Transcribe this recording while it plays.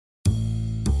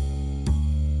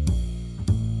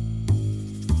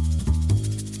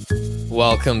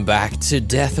Welcome back to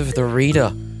Death of the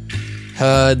Reader.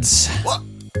 Herds, What?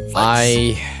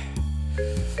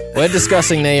 we're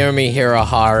discussing Naomi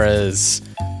Hirahara's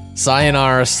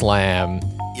Sayonara Slam,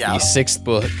 Yeah. the sixth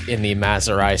book in the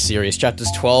Masarai series, chapters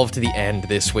 12 to the end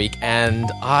this week, and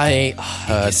You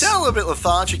Herds, sound a little bit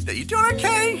lethargic there. You doing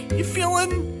okay? You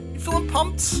feeling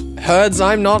pumped? Herds,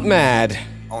 I'm not mad.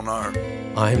 Oh no.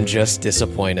 I'm just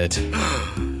disappointed.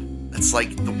 That's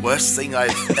like the worst thing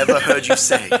I've ever heard you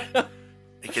say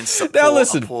against a Now poor,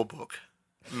 listen. a poor book.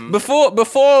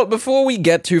 Before we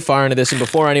get too far into this, and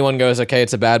before anyone goes, okay,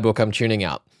 it's a bad book, I'm tuning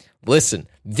out. Listen,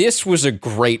 this was a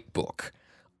great book.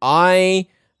 I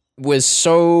was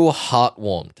so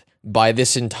heartwarmed by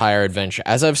this entire adventure,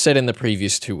 as I've said in the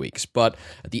previous 2 weeks. But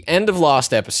at the end of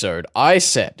last episode, I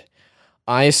said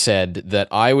that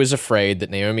I was afraid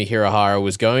that Naomi Hirahara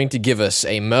was going to give us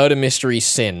a murder mystery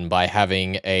sin by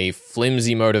having a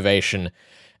flimsy motivation,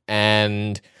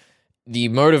 and the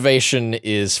motivation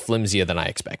is flimsier than I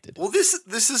expected. Well, this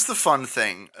is the fun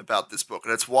thing about this book,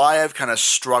 and it's why I've kind of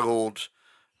struggled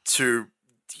to,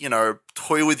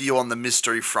 toy with you on the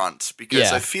mystery front, because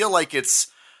Yeah. I feel like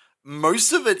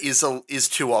most of it is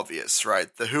too obvious,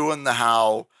 right? The who and the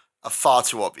how are far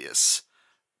too obvious.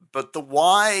 But the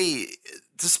why,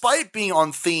 despite being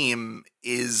on theme,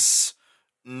 is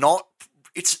not.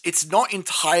 It's not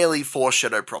entirely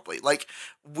foreshadowed properly. Like,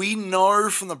 we know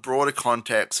from the broader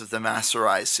context of the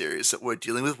Masarai series that we're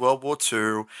dealing with World War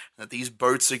II, that these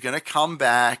boats are going to come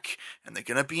back and they're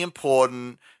going to be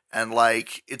important, and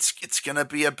like it's going to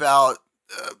be about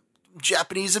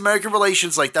Japanese-American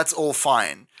relations. Like, that's all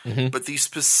fine. Mm-hmm. But the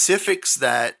specifics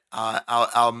that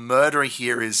our murderer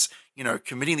here is,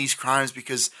 committing these crimes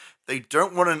because they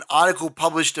don't want an article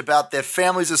published about their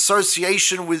family's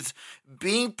association with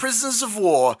being prisoners of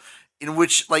war, in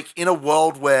which, like, in a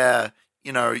world where,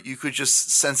 you could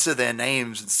just censor their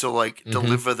names and still, like,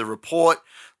 deliver the report.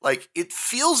 Like, it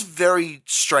feels very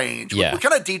strange. Yeah. We're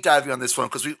kind of deep diving on this one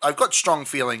because I've got strong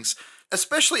feelings,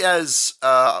 especially as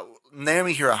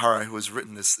Naomi Hirahara, who has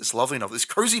written this lovely novel, this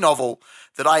cozy novel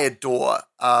that I adore.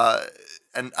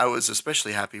 And I was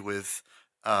especially happy with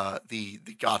the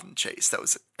garden chase. That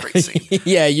was a great scene.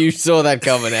 Yeah, you saw that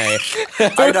coming, eh?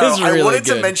 I know. It was really I wanted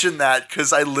good. to mention that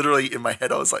because I literally, in my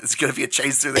head, I was like, "It's going to be a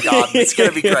chase through the garden. It's going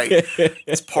to be great."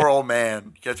 This poor old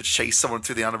man, you have to chase someone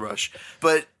through the underbrush.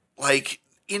 But like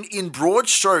in broad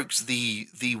strokes, the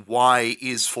why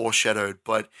is foreshadowed,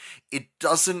 but it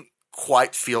doesn't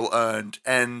quite feel earned.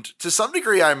 And to some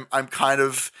degree, I'm kind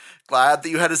of glad that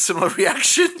you had a similar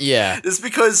reaction. Yeah. It's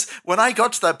because when I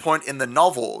got to that point in the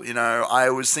novel, I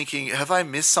was thinking, have I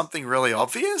missed something really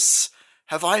obvious?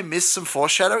 Have I missed some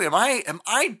foreshadowing? Am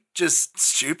I just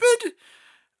stupid?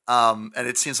 And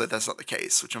it seems like that's not the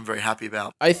case, which I'm very happy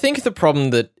about. I think the problem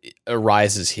that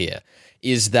arises here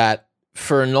is that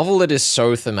for a novel that is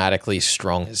so thematically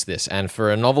strong as this, and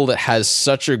for a novel that has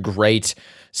such a great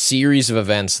series of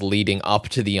events leading up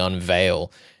to the unveil,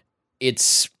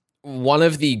 it's one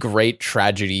of the great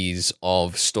tragedies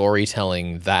of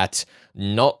storytelling that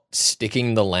not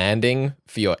sticking the landing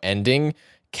for your ending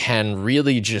can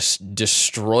really just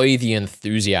destroy the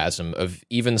enthusiasm of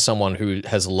even someone who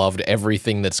has loved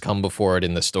everything that's come before it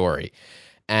in the story.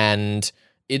 And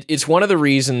it's one of the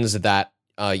reasons that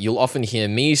you'll often hear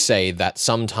me say that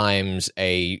sometimes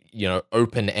a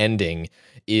open ending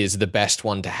is the best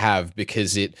one to have,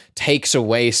 because it takes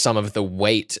away some of the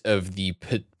weight of the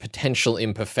potential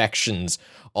imperfections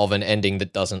of an ending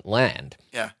that doesn't land.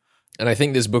 Yeah. And I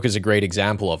think this book is a great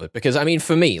example of it, because, I mean,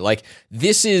 for me, like,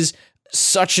 this is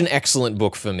such an excellent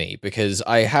book for me, because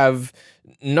I have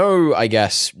no, I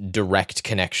guess, direct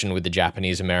connection with the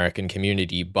Japanese-American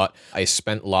community, but I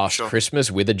spent last Christmas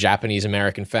with a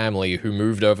Japanese-American family who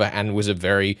moved over and were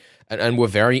very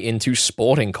into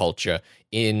sporting culture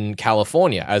in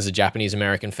California as a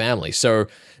Japanese-American family. So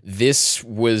this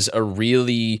was a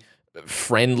really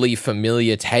friendly,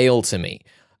 familiar tale to me.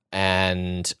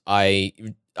 And I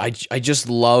just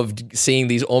loved seeing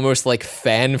these almost like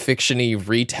fan fiction-y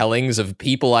retellings of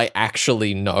people I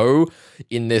actually know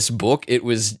in this book.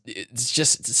 It's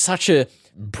just such a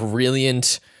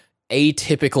brilliant,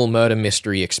 atypical murder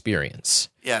mystery experience.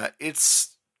 Yeah,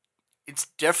 it's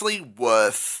definitely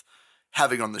worth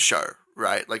having on the show,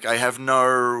 right? Like, I have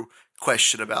no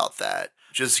question about that.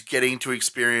 Just getting to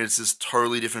experience this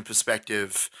totally different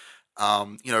perspective.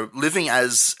 Living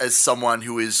as someone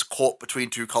who is caught between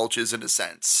two cultures in a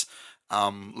sense,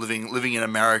 living in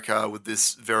America with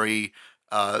this very,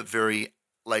 very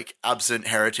like absent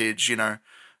heritage,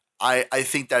 I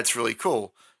think that's really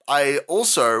cool. I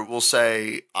also will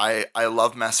say I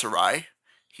love Masarai.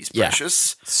 He's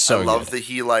precious. So I love good. that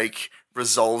he like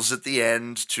resolves at the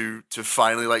end to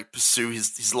finally like pursue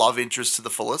his love interest to the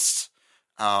fullest.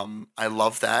 I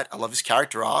love that. I love his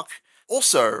character arc.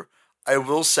 Also, I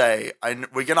will say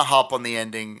we're gonna harp on the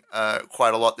ending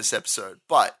quite a lot this episode,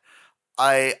 but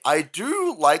I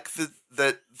do like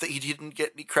that he didn't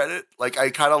get any credit. Like, I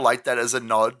kind of like that as a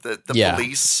nod that the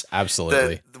police,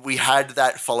 absolutely, that we had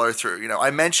that follow through. You know,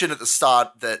 I mentioned at the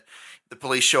start that the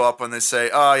police show up and they say,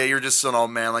 "Oh yeah, you're just an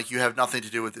old man. Like, you have nothing to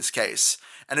do with this case."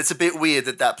 And it's a bit weird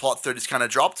that plot thread is kind of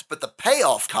dropped, but the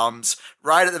payoff comes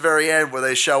right at the very end where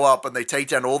they show up and they take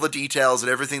down all the details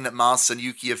and everything that Mas and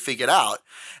Yuki have figured out.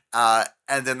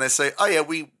 And then they say, "Oh yeah,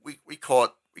 we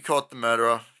caught the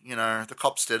murderer. You know, the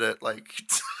cops did it." Like,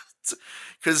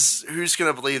 because who's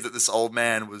going to believe that this old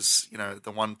man was, you know,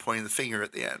 the one pointing the finger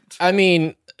at the end? I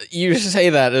mean, you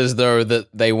say that as though that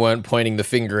they weren't pointing the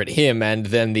finger at him, and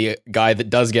then the guy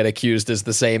that does get accused is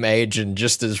the same age and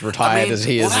just as retired as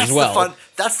he is as well.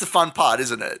 That's the fun part,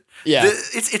 isn't it? Yeah.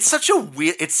 It's such a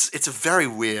weird. It's a very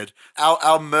weird.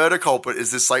 Our murder culprit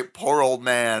is this like poor old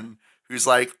man who's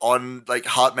like on like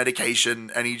heart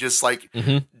medication, and he just like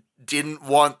didn't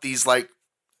want these like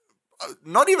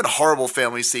not even horrible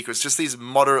family secrets, just these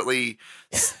moderately,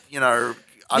 you know,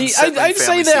 I'd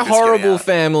say they're horrible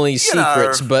family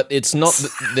secrets, but it's not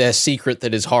their secret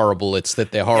that is horrible. It's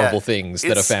that they're horrible things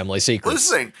that are family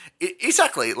secrets. Listen,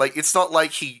 exactly. Like, it's not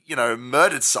like he, you know,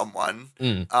 murdered someone.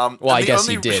 Well, I guess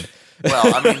he did.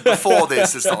 Well, I mean, before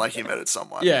this, it's not like he murdered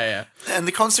someone. Yeah. And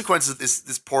the consequences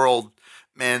this poor old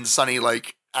man, Sonny,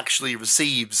 like, actually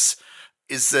receives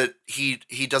is that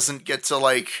he doesn't get to,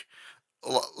 like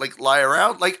lie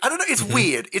around. Like, I don't know. It's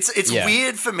weird. It's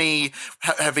weird for me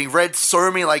having read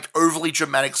so many like overly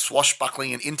dramatic,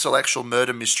 swashbuckling and intellectual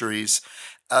murder mysteries.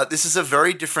 This is a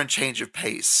very different change of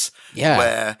pace. Yeah.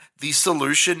 Where the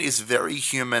solution is very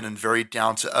human and very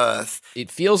down to earth.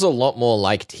 It feels a lot more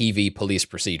like TV police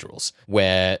procedurals,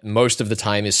 where most of the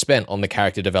time is spent on the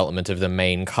character development of the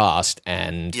main cast,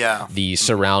 and the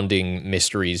surrounding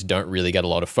mysteries don't really get a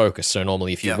lot of focus. So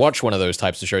normally if you watch one of those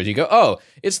types of shows, you go, oh,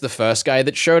 it's the first guy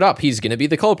that showed up. He's going to be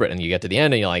the culprit. And you get to the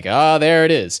end and you're like, there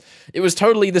it is. It was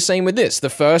totally the same with this. The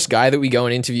first guy that we go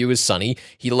and interview is Sonny.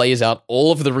 He lays out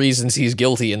all of the reasons he's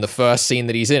guilty in the first scene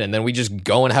that he's in, and then we just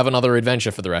go and have another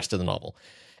adventure for the rest of the novel.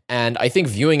 And I think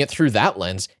viewing it through that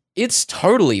lens, it's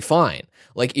totally fine.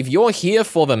 Like, if you're here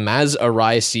for the Maz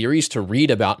Arai series to read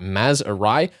about Maz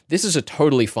Arai, this is a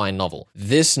totally fine novel.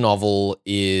 This novel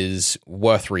is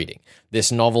worth reading.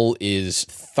 This novel is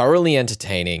thoroughly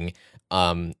entertaining.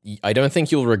 I don't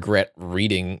think you'll regret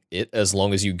reading it as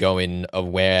long as you go in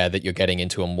aware that you're getting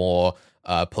into a more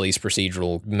police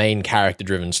procedural, main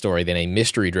character-driven story than a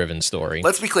mystery-driven story.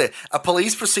 Let's be clear. A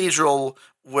police procedural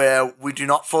where we do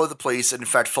not follow the police and, in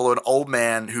fact, follow an old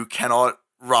man who cannot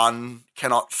run,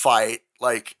 cannot fight.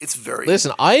 Like, it's very...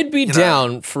 Listen, I'd be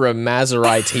down for a Maz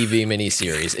Arai TV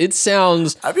miniseries. It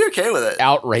sounds... I'd be okay with it.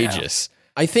 Outrageous. Yeah.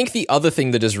 I think the other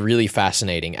thing that is really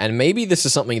fascinating, and maybe this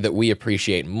is something that we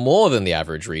appreciate more than the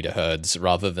average reader herds,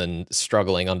 rather than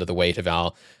struggling under the weight of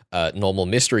our normal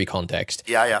mystery context,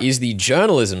 is the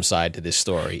journalism side to this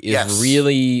story is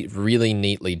really, really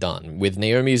neatly done. With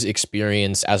Naomi's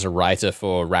experience as a writer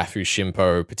for Rafu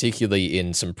Shimpo, particularly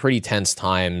in some pretty tense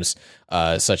times,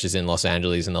 such as in Los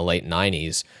Angeles in the late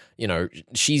 90s, you know,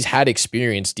 she's had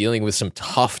experience dealing with some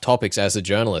tough topics as a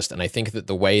journalist. And I think that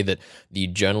the way that the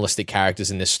journalistic characters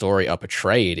in this story are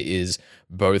portrayed is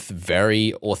both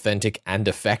very authentic and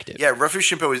effective. Yeah, Rafu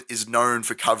Shimpo is known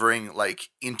for covering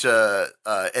like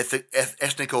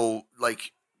ethnical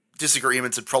like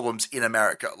disagreements and problems in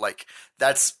America. Like,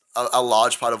 that's a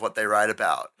large part of what they write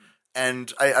about.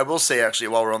 And I will say, actually,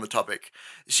 while we're on the topic,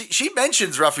 she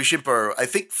mentions Rafu Shimpo, I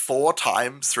think, 4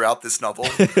 times throughout this novel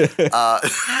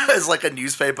as like a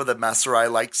newspaper that Maz Arai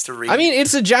likes to read. I mean,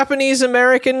 it's a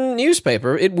Japanese-American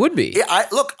newspaper. It would be. Yeah,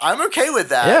 look, I'm okay with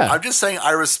that. Yeah. I'm just saying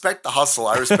I respect the hustle.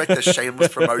 I respect the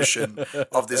shameless promotion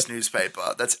of this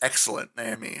newspaper. That's excellent,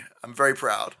 Naomi. I'm very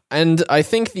proud. And I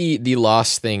think the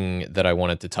last thing that I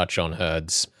wanted to touch on,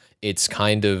 Herds, it's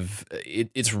kind of,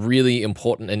 it's really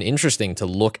important and interesting to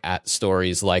look at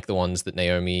stories like the ones that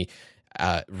Naomi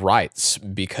writes,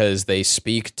 because they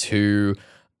speak to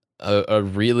a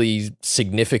really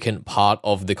significant part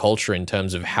of the culture in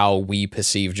terms of how we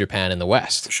perceive Japan in the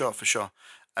West. For sure.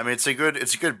 I mean, it's a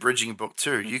good bridging book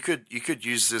too. You could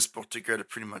use this book to go to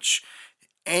pretty much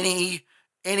any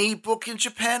any book in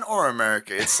Japan or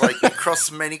America. It's like across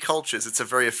many cultures. It's a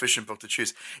very efficient book to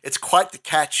choose. It's quite the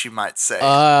catch, you might say.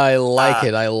 I like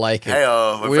it. I like it. Hey,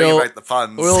 we're bringing back the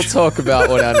puns. We'll talk about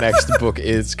what our next book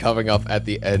is coming up at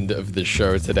the end of the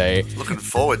show today. Looking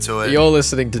forward to it. You're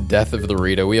listening to Death of the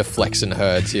Reader. We are Flex and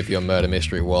Herds here for your Murder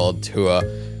Mystery World Tour,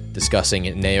 discussing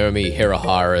Naomi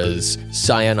Hirahara's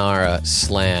Sayonara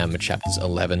Slam, chapters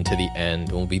 11 to the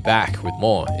end. We'll be back with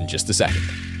more in just a second.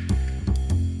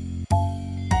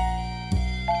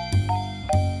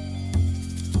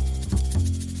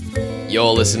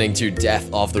 You're listening to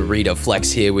Death of the Reader.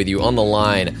 Flex here with you on the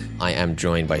line. I am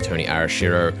joined by Tony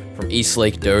Arashiro from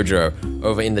Eastlake Dojo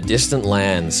over in the distant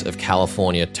lands of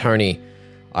California. Tony,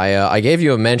 I gave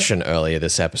you a mention earlier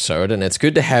this episode, and it's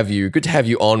good to have you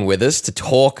on with us to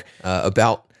talk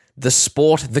about the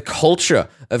sport, the culture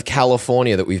of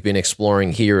California that we've been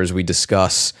exploring here as we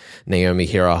discuss Naomi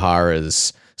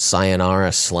Hirahara's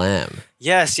Sayonara Slam.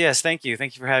 Yes, thank you.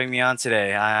 Thank you for having me on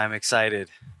today. I'm excited.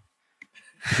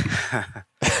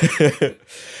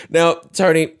 Now,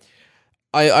 Tony,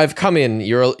 I've come in.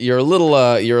 You're a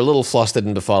little flustered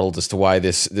and befuddled as to why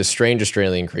this strange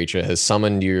Australian creature has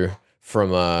summoned you from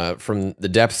the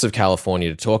depths of California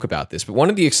to talk about this. But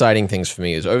one of the exciting things for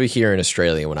me is over here in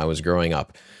Australia, when I was growing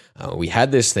up, we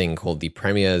had this thing called the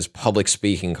Premier's Public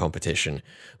Speaking Competition,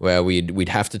 where we'd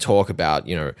have to talk about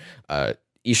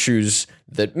issues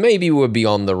that maybe were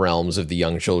beyond the realms of the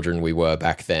young children we were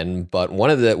back then. But one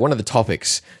of the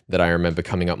topics that I remember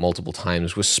coming up multiple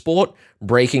times was sport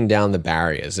breaking down the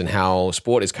barriers, and how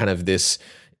sport is kind of this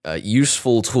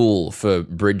useful tool for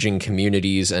bridging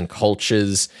communities and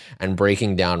cultures and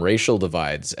breaking down racial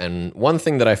divides. And one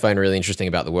thing that I find really interesting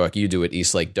about the work you do at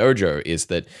Eastlake Dojo is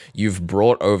that you've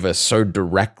brought over so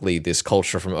directly this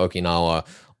culture from Okinawa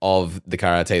of the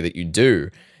karate that you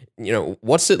do.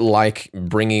 What's it like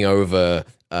bringing over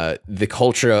the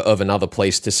culture of another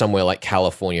place to somewhere like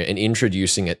California and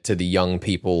introducing it to the young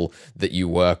people that you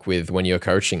work with when you're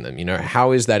coaching them?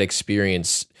 How is that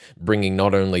experience bringing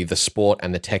not only the sport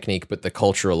and the technique, but the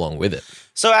culture along with it?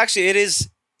 So actually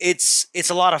it's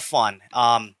a lot of fun.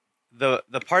 The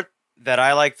part that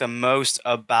I like the most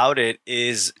about it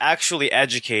is actually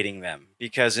educating them,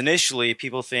 because initially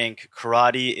people think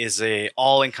karate is a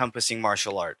all-encompassing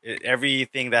martial art.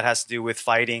 Everything that has to do with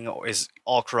fighting is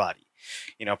all karate,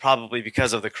 probably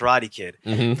because of the Karate Kid.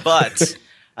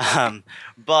 Mm-hmm.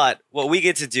 But what we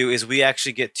get to do is we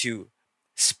actually get to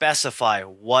specify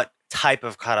what type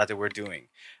of karate we're doing.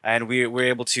 And we're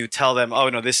able to tell them, oh,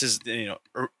 no, this is,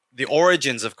 the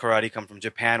origins of karate come from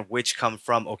Japan, which come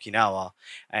from Okinawa,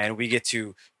 and we get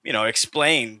to,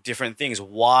 explain different things.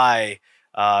 Why,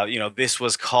 this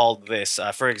was called this.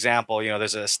 For example,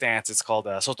 there's a stance. It's called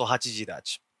Soto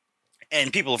Hachijidachi,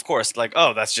 and people, of course, like,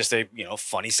 oh, that's just a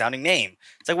funny sounding name.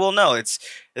 It's like, well, no,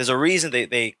 there's a reason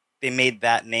they made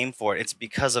that name for it. It's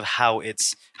because of how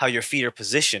your feet are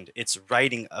positioned. It's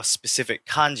writing a specific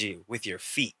kanji with your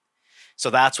feet. So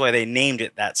that's why they named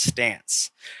it that stance.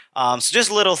 So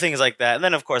just little things like that. And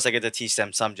then, of course, I get to teach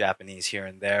them some Japanese here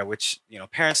and there, which,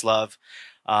 parents love.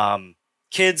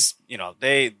 Kids,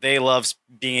 they love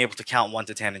being able to count 1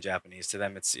 to 10 in Japanese. To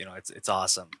them, it's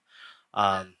awesome.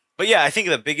 But yeah, I think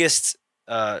the biggest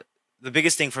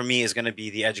thing for me is going to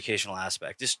be the educational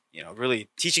aspect. Just, really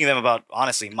teaching them about,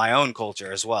 honestly, my own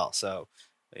culture as well. So,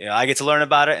 I get to learn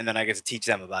about it, and then I get to teach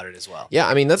them about it as well. Yeah,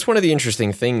 I mean, that's one of the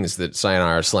interesting things that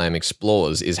Sayonara Slam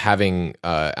explores, is having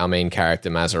our main character,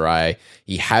 Masarai.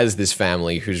 He has this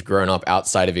family who's grown up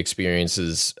outside of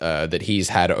experiences that he's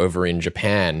had over in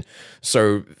Japan.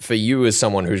 So for you, as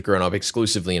someone who's grown up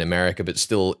exclusively in America, but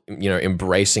still,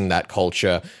 embracing that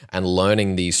culture and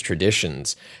learning these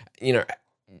traditions,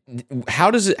 how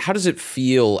does it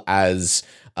feel as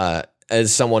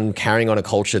someone carrying on a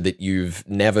culture that you've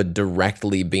never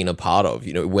directly been a part of?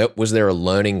 Was there a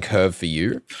learning curve for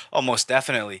you? Oh, most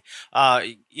definitely.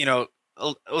 The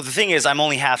thing is, I'm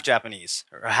only half Japanese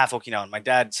or half Okinawan. My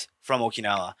dad's from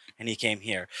Okinawa, and he came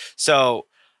here. So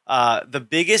the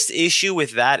biggest issue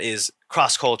with that is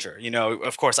cross culture.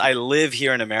 Of course, I live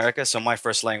here in America, so my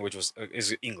first language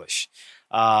is English.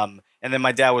 And then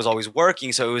my dad was always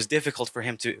working, so it was difficult for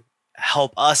him to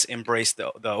help us embrace the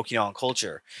Okinawan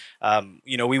culture.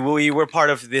 We were part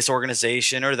of this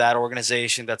organization or that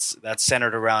organization that's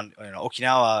centered around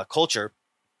Okinawa culture,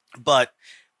 but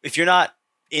if you're not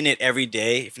in it every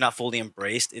day, if not fully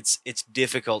embraced, it's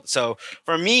difficult. So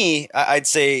for me, I'd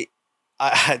say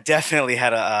I definitely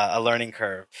had a learning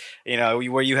curve.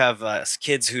 Where you have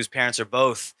kids whose parents are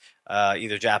both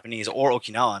either Japanese or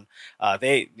Okinawan,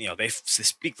 they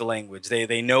speak the language.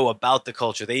 They know about the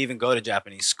culture. They even go to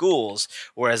Japanese schools.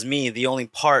 Whereas me, the only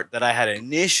part that I had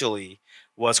initially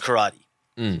was karate.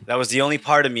 Mm. That was the only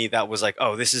part of me that was like,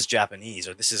 oh, this is Japanese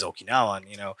or this is Okinawan,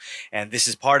 and this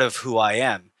is part of who I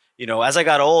am. As I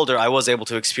got older, I was able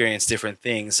to experience different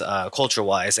things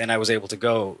culture-wise, and I was able to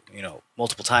go,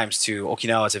 multiple times to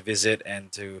Okinawa to visit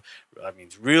and to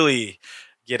really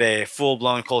get a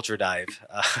full-blown culture dive.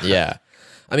 Yeah.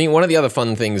 I mean, one of the other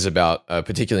fun things about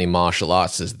particularly martial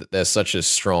arts is that there's such a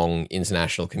strong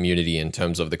international community in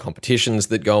terms of the competitions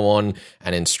that go on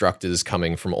and instructors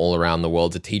coming from all around the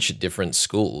world to teach at different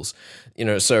schools.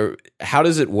 So how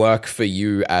does it work for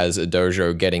you as a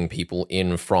dojo getting people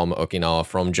in from Okinawa,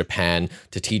 from Japan,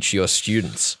 to teach your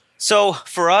students? So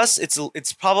for us,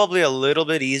 it's probably a little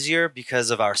bit easier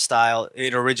because of our style.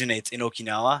 It originates in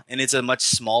Okinawa, and it's a much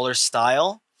smaller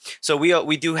style. So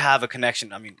we do have a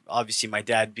connection. I mean, obviously, my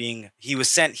dad he was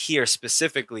sent here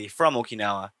specifically from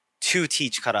Okinawa to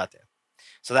teach karate.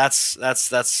 So that's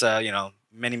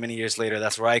many years later,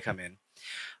 that's where I come in.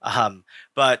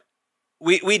 But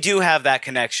we do have that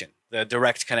connection, the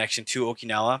direct connection to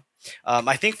Okinawa.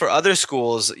 I think for other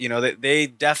schools, they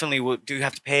definitely do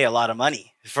have to pay a lot of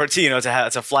money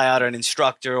to fly out an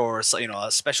instructor or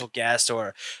a special guest,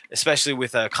 or especially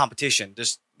with a competition.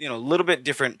 There's a little bit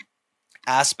different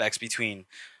aspects between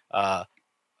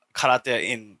karate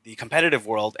in the competitive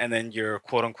world and then your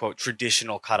quote unquote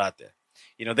traditional karate.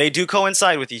 They do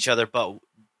coincide with each other, but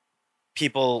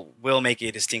people will make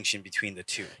a distinction between the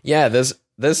two. Yeah, there's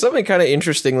something kind of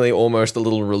interestingly almost a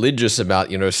little religious about,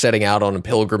 setting out on a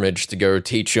pilgrimage to go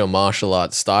teach your martial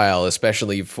arts style,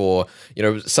 especially for,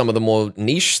 some of the more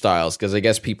niche styles, because I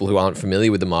guess people who aren't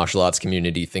familiar with the martial arts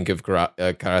community think of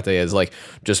karate as like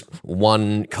just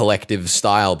one collective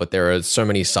style, but there are so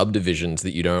many subdivisions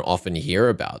that you don't often hear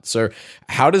about. So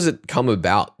how does it come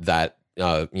about that,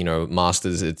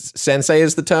 masters, it's sensei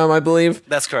is the term, I believe?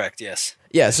 That's correct, yes.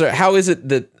 Yeah, so how is it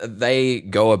that they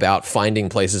go about finding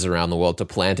places around the world to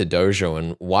plant a dojo,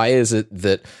 and why is it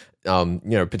that,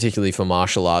 particularly for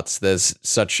martial arts, there's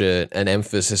such an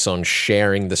emphasis on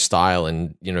sharing the style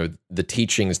and, the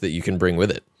teachings that you can bring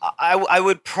with it? I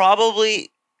would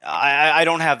probably... I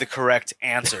don't have the correct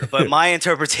answer, but my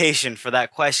interpretation for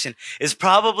that question is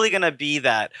probably going to be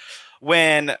that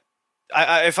when...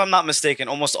 if I'm not mistaken,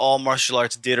 almost all martial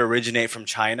arts did originate from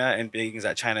China, and being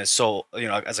that China is so,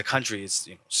 as a country, it's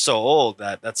so old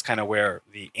that's kind of where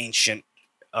the ancient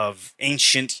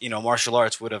martial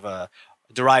arts would have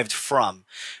derived from.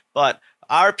 But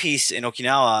our piece in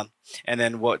Okinawa, and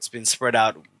then what's been spread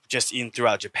out just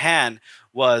throughout Japan,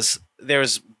 was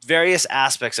there's various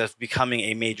aspects of becoming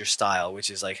a major style, which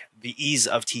is like the ease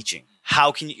of teaching.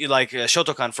 How can you, like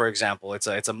Shotokan, for example, it's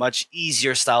a much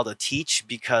easier style to teach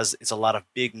because it's a lot of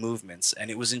big movements,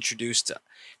 and it was introduced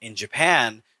in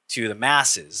Japan to the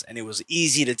masses, and it was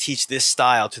easy to teach this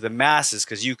style to the masses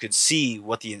because you could see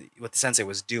what the sensei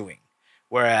was doing.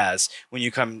 Whereas when you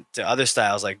come to other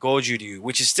styles like Goju-ryu,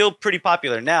 which is still pretty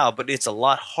popular now, but it's a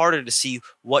lot harder to see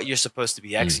what you're supposed to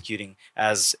be executing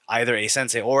as either a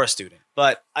sensei or a student.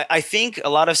 But I think a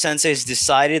lot of senseis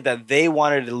decided that they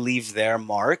wanted to leave their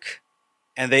mark,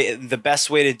 and the best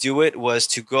way to do it was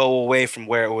to go away from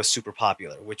where it was super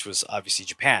popular, which was obviously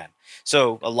Japan.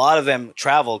 So a lot of them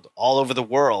traveled all over the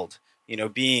world,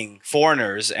 being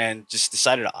foreigners, and just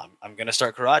decided, I'm going to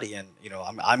start karate, and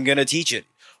I'm going to teach it.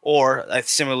 Or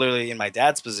similarly, in my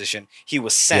dad's position, he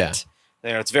was sent.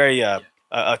 Yeah. It's very a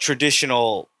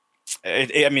traditional.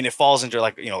 It falls into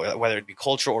whether it be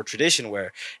culture or tradition,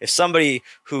 where if somebody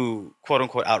who quote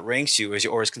unquote outranks you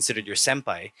or is considered your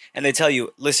senpai, and they tell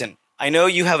you, listen, I know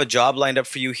you have a job lined up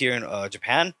for you here in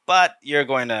Japan, but you're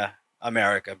going to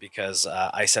America because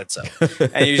I said so,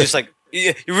 and you're just like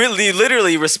you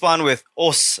literally respond with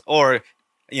os or.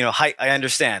 Hi, I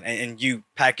understand. And you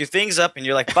pack your things up and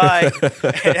you're like, bye.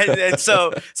 and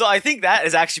so I think that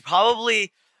is actually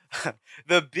probably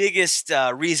the biggest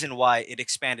reason why it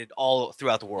expanded all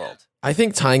throughout the world. I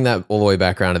think tying that all the way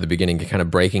back around at the beginning, kind of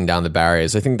breaking down the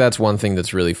barriers, I think that's one thing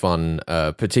that's really fun,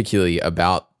 particularly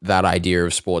about that idea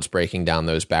of sports breaking down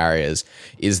those barriers,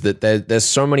 is that there's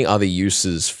so many other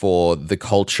uses for the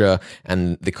culture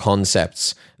and the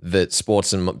concepts that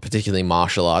sports and particularly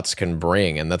martial arts can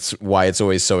bring. And that's why it's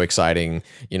always so exciting,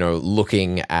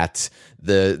 looking at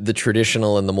the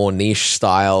traditional and the more niche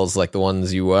styles like the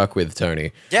ones you work with,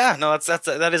 Tony. Yeah, no,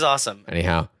 that is awesome.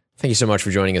 Anyhow, thank you so much for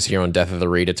joining us here on Death of the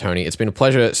Reader, Tony. It's been a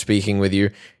pleasure speaking with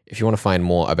you. If you want to find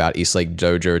more about Eastlake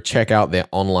Dojo, check out their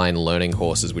online learning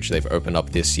courses, which they've opened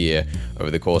up this year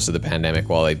over the course of the pandemic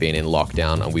while they've been in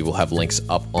lockdown, and we will have links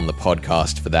up on the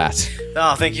podcast for that.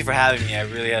 Oh, thank you for having me. I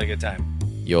really had a good time.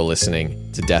 You're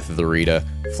listening to Death of the Reader.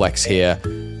 Flex here.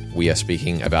 We are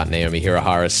speaking about Naomi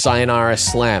Hirahara's Sayonara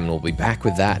Slam, and we'll be back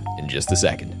with that in just a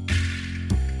second.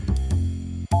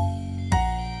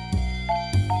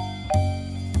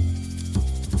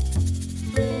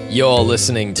 You're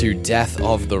listening to Death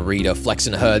of the Reader. Flex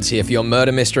and Herds here for your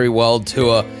Murder Mystery World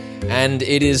Tour. And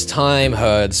it is time,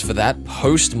 Herds, for that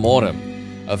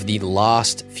post-mortem of the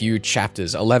last few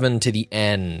chapters, 11 to the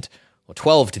end, or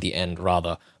 12 to the end,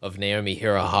 rather, of Naomi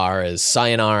Hirahara's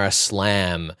Sayonara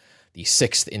Slam, the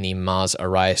 6th in the Mars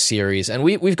Arai series. And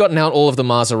we've gotten out all of the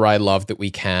Mars Arai love that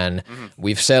we can.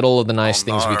 We've said all of the nice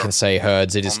things we can say,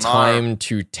 Herds. It is time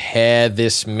to tear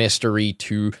this mystery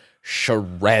to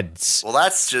shreds. Well,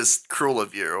 that's just cruel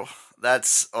of you.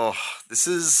 This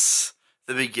is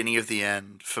the beginning of the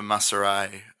end for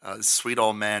Masarai, this sweet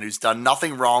old man who's done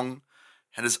nothing wrong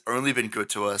and has only been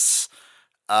good to us.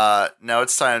 Now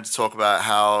it's time to talk about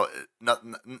how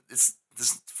it's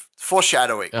this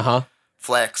foreshadowing.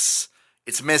 Flex,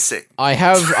 it's missing. I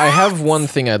have one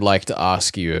thing I'd like to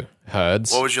ask you,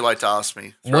 Herds. What would you like to ask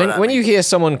me? When you hear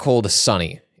someone called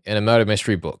Sunny in a murder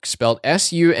mystery book, spelled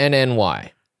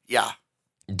Sunny, yeah,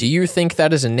 do you think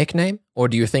that is a nickname, or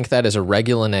do you think that is a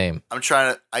regular name? I'm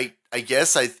trying to. I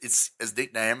guess it's his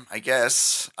nickname. I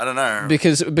guess I don't know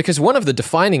because one of the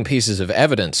defining pieces of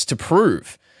evidence to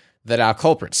prove that our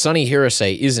culprit, Sunny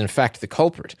Hirase, is in fact the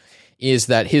culprit, is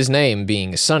that his name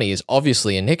being Sunny is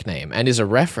obviously a nickname and is a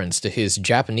reference to his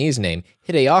Japanese name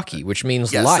Hideaki, which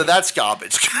means light. So that's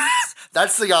garbage.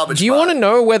 That's the garbage. Do you want to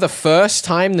know where the first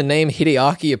time the name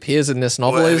Hideaki appears in this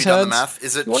novel is? Have you done the math?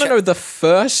 Is it? You want to know the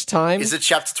first time? Is it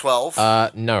chapter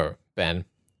 12? No, Ben.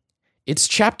 It's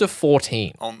chapter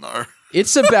 14. Oh no!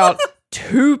 It's about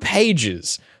 2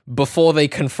 pages before they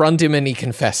confront him and he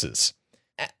confesses.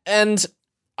 And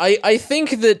I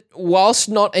think that whilst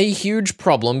not a huge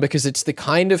problem, because it's the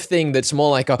kind of thing that's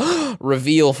more like a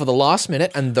reveal for the last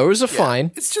minute, and those are fine.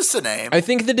 It's just a name. I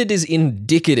think that it is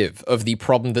indicative of the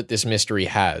problem that this mystery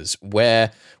has,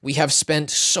 where we have spent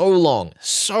so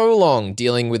long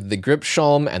dealing with the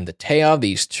Gripsholm and the Teia,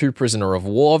 these 2 prisoner of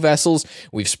war vessels.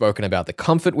 We've spoken about the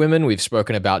Comfort Women. We've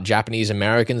spoken about Japanese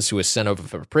Americans who are sent over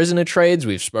for prisoner trades.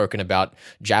 We've spoken about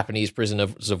Japanese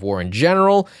prisoners of war in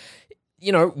general.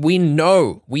 You know, we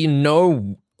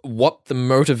know what the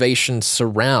motivation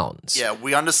surrounds. Yeah,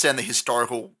 we understand the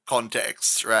historical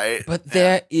context, right? But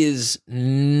there is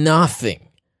nothing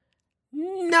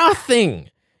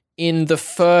in the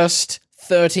first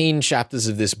 13 chapters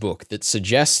of this book that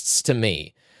suggests to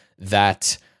me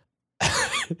that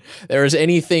there is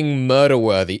anything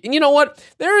murder-worthy. And you know what?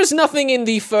 There is nothing in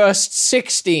the first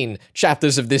 16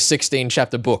 chapters of this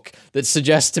 16-chapter book that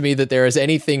suggests to me that there is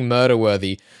anything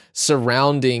murder-worthy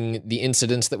surrounding the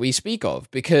incidents that we speak of,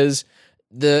 because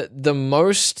the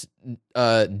most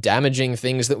damaging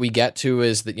things that we get to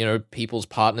is that, you know, people's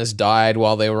partners died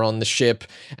while they were on the ship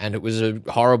and it was a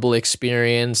horrible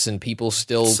experience and people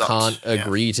still can't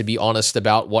agree to be honest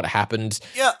about what happened.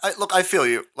 Yeah, I feel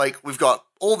you. Like, we've got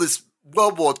all this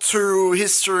World War II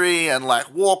history and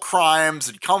like war crimes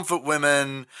and comfort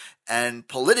women and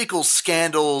political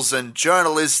scandals and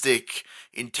journalistic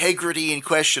integrity in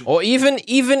question. Or even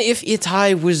if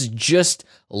Itai was just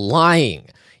lying,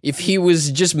 if he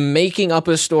was just making up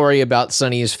a story about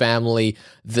Sunny's family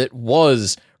that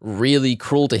was really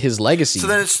cruel to his legacy. So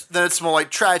then it's more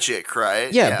like tragic,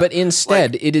 right? Yeah, but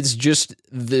instead it is just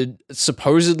the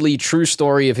supposedly true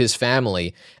story of his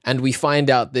family, and we find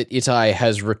out that Itai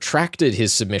has retracted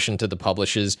his submission to the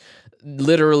publishers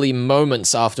literally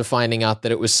moments after finding out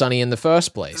that it was Sunny in the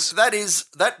first place.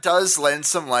 That does lend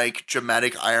some like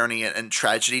dramatic irony and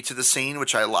tragedy to the scene,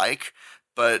 which I like,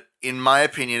 but in my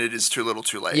opinion it is too little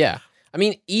too late. Yeah. I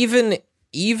mean, even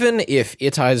if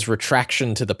Itai's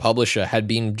retraction to the publisher had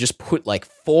been just put like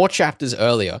 4 chapters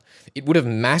earlier, it would have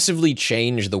massively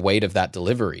changed the weight of that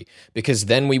delivery, because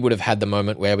then we would have had the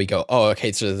moment where we go, oh,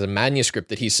 okay, so there's a manuscript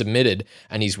that he submitted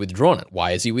and he's withdrawn it.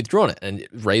 Why has he withdrawn it? And it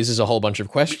raises a whole bunch of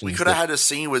questions. We could have had a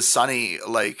scene with Sunny,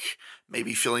 like,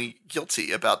 maybe feeling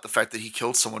guilty about the fact that he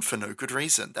killed someone for no good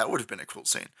reason. That would have been a cool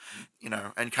scene, you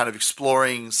know, and kind of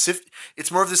exploring,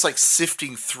 it's more of this like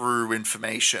sifting through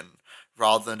information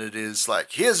rather than it is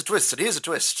like, here's a twist and here's a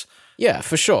twist. Yeah,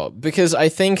 for sure. Because I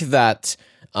think that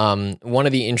one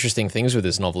of the interesting things with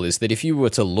this novel is that if you were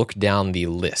to look down the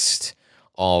list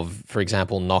of, for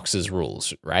example, Knox's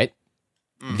rules, right?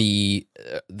 The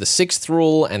 6th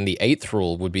rule and the 8th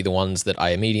rule would be the ones that I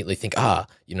immediately think,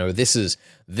 you know, this is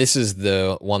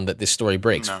the one that this story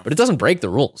breaks. No. But it doesn't break the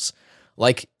rules.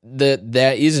 Like,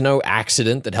 there is no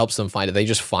accident that helps them find it. They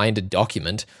just find a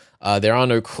document. There are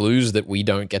no clues that we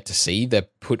don't get to see. They're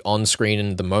put on screen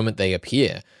in the moment they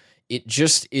appear.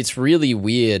 It's really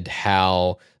weird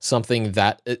how something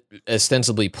that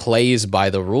ostensibly plays by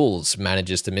the rules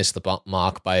manages to miss the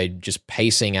mark by just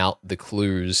pacing out the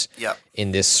clues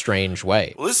in this strange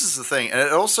way. Well, this is the thing. And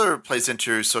it also plays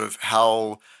into sort of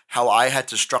how how I had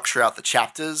to structure out the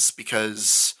chapters,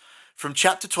 because from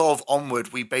chapter 12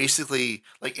 onward, we basically,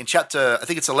 like in chapter, I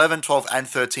think it's 11, 12, and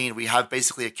 13, we have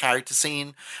basically a character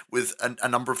scene with a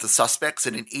number of the suspects.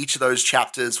 And in each of those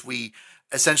chapters, we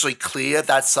essentially clear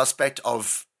that suspect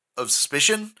of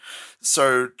suspicion.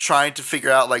 So trying to figure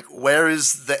out, like, where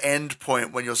is the end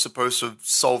point when you're supposed to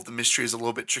solve the mystery is a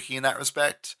little bit tricky in that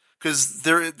respect. Because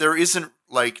there isn't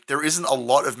a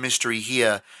lot of mystery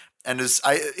here. And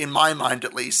in my mind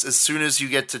at least, as soon as you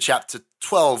get to chapter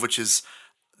 12, which is,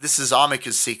 this is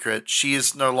Amika's secret, she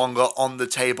is no longer on the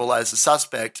table as a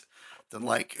suspect, then,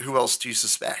 like, who else do you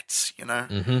suspect, you know?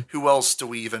 Mm-hmm. Who else do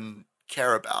we even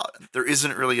care about? There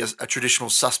isn't really a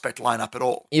traditional suspect lineup at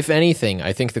all. If anything,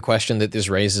 I think the question that this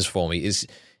raises for me is,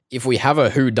 if we have a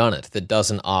whodunit that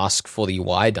doesn't ask for the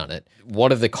whydunit,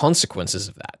 what are the consequences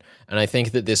of that? And I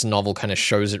think that this novel kind of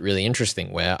shows it really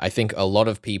interesting, where I think a lot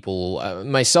of people,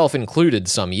 myself included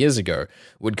some years ago,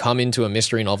 would come into a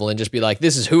mystery novel and just be like,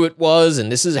 this is who it was and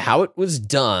this is how it was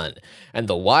done. And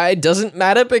the why doesn't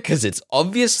matter because it's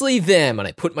obviously them. And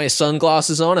I put my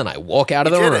sunglasses on and I walk out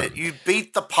of the room. You did it. You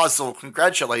beat the puzzle.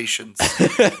 Congratulations.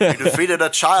 You defeated a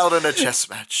child in a chess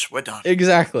match. We're done.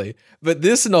 Exactly. But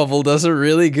this novel does a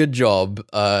really good job,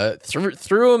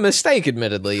 through a mistake,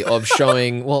 admittedly, of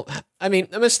showing, well, I mean,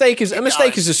 a mistake is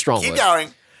a strong word. Keep going.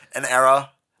 An error.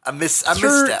 A misstep.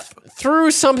 Through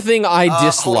something I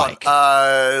dislike.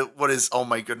 What is, oh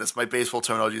my goodness, my baseball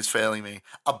terminology is failing me.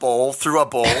 A ball. Through a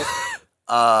ball.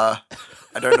 I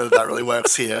don't know if that really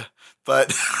works here.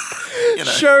 But, you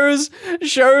know.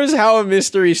 Shows how a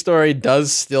mystery story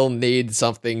does still need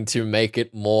something to make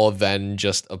it more than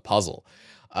just a puzzle.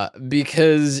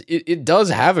 Because it does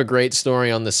have a great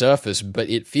story on the surface, but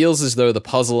it feels as though the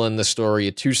puzzle and the story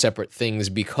are two separate things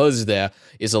because there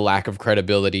is a lack of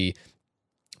credibility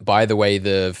by the way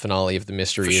the finale of the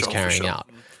mystery is carrying out.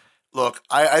 Look,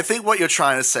 I think what you're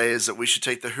trying to say is that we should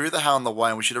take the who, the how, and the why,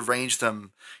 and we should arrange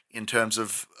them in terms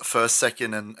of first,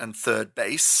 second, and third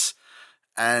base.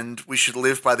 And we should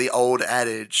live by the old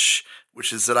adage,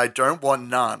 which is that I don't want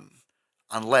none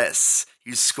unless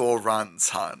you score runs,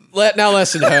 hun. Now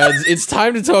listen, Herds, it's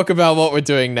time to talk about what we're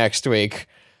doing next week.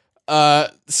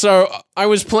 So I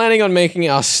was planning on making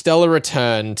our stellar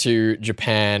return to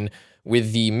Japan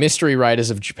with the Mystery Writers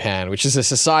of Japan, which is a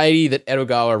society that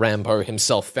Edogawa Rampo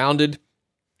himself founded,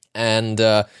 and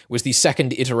was the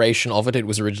second iteration of it. It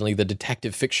was originally the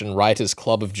Detective Fiction Writers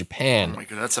Club of Japan. Oh my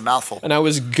god, that's a mouthful. And I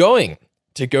was going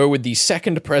to go with the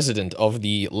second president of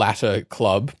the latter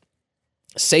club,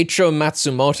 Seicho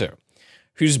Matsumoto,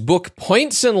 whose book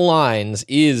Points and Lines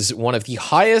is one of the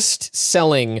highest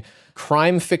selling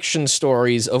crime fiction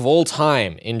stories of all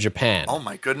time in Japan. Oh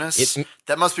my goodness.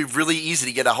 That must be really easy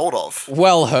to get a hold of.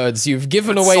 Well, Herds, you've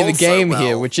given away the game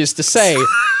here, which is to say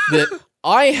that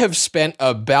I have spent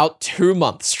about 2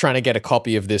 months trying to get a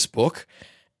copy of this book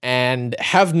and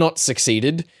have not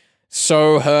succeeded.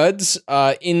 So, Herds,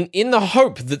 in the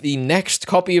hope that the next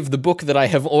copy of the book that I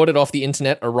have ordered off the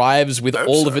internet arrives with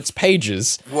all of its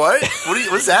pages. What? What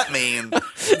does that mean?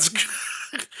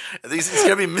 Are these going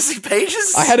to be missing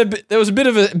pages? There was a bit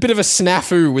of a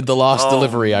snafu with the last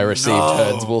delivery I received,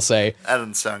 Herds, we'll say. That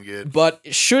doesn't sound good. But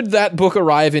should that book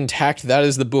arrive intact, that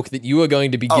is the book that you are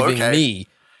going to be giving me.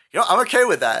 You know, I'm okay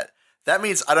with that. That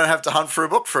means I don't have to hunt for a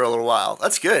book for a little while.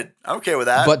 That's good. I'm okay with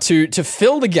that. But to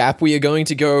fill the gap, we are going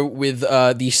to go with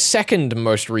the second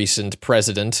most recent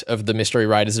president of the Mystery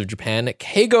Writers of Japan,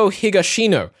 Keigo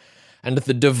Higashino, and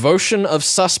The Devotion of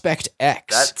Suspect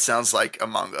X. That sounds like a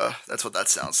manga. That's what that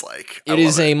sounds like. It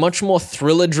is a much more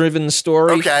thriller-driven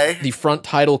story. Okay. The front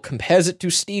title compares it to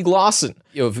Stieg Larsson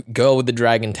of Girl with the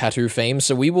Dragon Tattoo fame,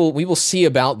 so we will see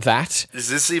about that. Is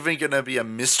this even going to be a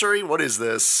mystery? What is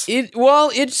this?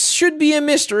 It should be a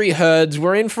mystery, Herds.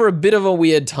 We're in for a bit of a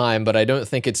weird time, but I don't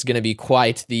think it's going to be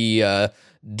quite the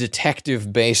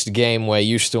detective-based game we're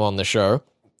used to on the show.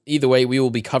 Either way, we will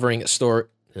be covering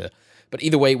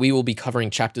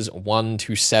chapters 1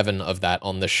 to 7 of that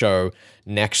on the show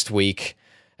next week.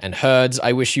 And Herds,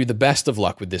 I wish you the best of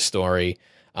luck with this story.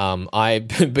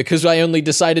 Because I only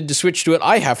decided to switch to it,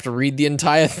 I have to read the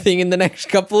entire thing in the next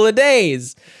couple of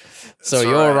days. So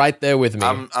you're right there with me.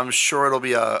 I'm sure it'll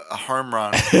be a home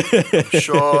run. I'm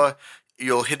sure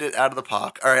you'll hit it out of the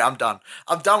park. All right, I'm done.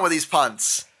 I'm done with these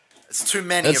punts. It's too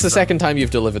many. That's the second time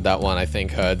you've delivered that one, I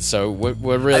think, Herds. So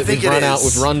we're really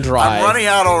we've run dry. I'm running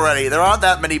out already. There aren't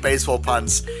that many baseball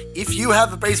puns. If you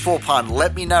have a baseball pun,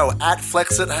 let me know at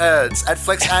Flex and Herds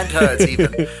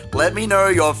even. Let me know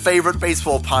your favorite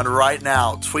baseball pun right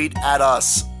now. Tweet at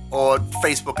us or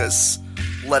Facebook us.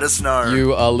 Let us know.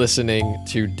 You are listening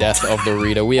to Death of the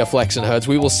Reader. We are Flex and Herds.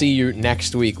 We will see you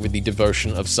next week with the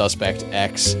Devotion of Suspect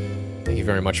X. Thank you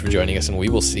very much for joining us, and we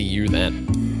will see you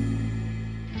then.